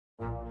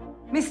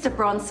Mr.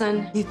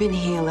 Bronson, you've been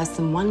here less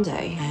than one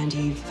day and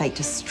you faked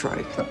a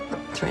stroke,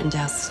 threatened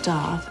our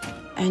staff,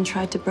 and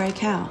tried to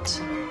break out.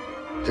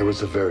 There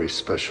was a very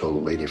special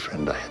lady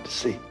friend I had to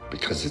see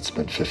because it's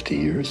been 50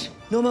 years.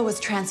 Norma was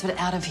transferred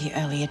out of here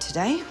earlier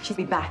today. She'll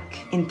be back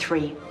in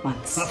 3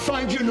 months. I'll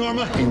find you,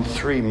 Norma. In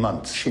 3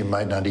 months, she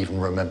might not even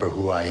remember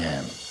who I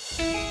am.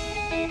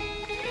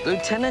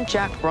 Lieutenant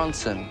Jack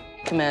Bronson,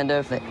 commander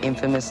of the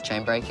infamous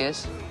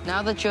Chainbreakers.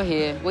 Now that you're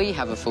here, we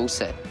have a full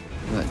set.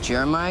 We've got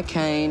Jeremiah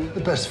Caine.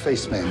 The best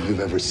face man you've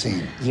ever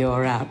seen.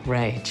 You're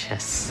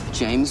outrageous.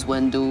 James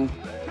Wendell.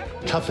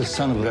 Toughest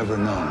son I've ever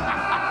known.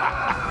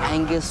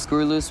 Angus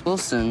Screwloose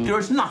Wilson.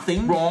 There's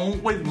nothing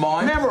wrong with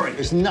my memory.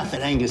 There's nothing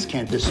Angus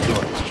can't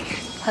destroy.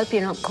 Hope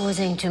you're not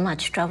causing too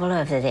much trouble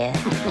over there.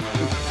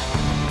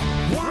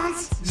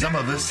 Some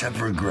of us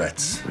have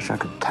regrets. Wish I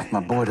could take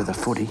my boy to the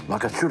footy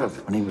like I should have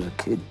when he was a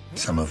kid.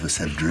 Some of us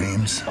have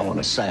dreams. I want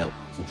to sail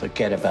and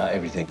forget about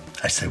everything.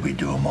 I say we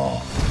do them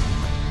all.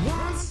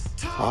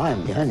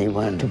 I'm the only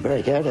one to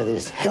break out of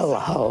this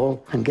hellhole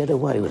and get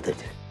away with it.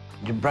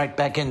 You break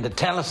back in to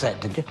tell us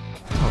that, did you?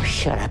 Oh,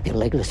 shut up, you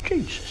legless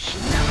Jesus.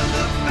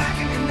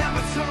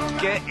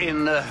 Get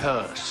in the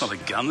hearse. It's not a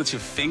gun, that's your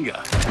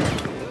finger.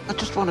 I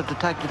just wanted to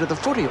take you to the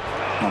footy,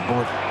 my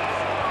boy.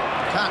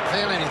 Can't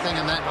feel anything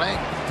in that leg.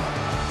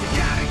 You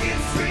gotta get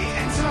free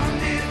and turn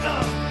it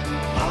up.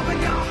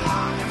 Open your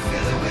heart and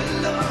fill it with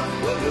love.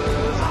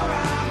 Woo-hoo,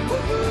 alright,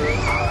 woo-hoo,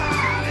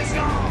 alright, it's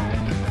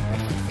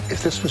gone.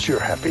 If this was your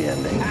happy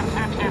ending,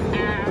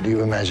 what do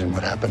you imagine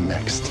would happen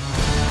next?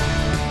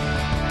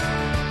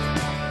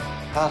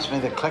 Pass me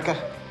the clicker.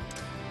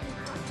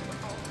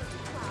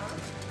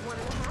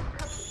 1.5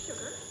 cups of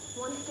sugar,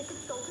 1 stick of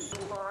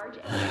salted large.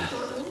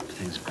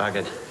 Thing's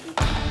buggered.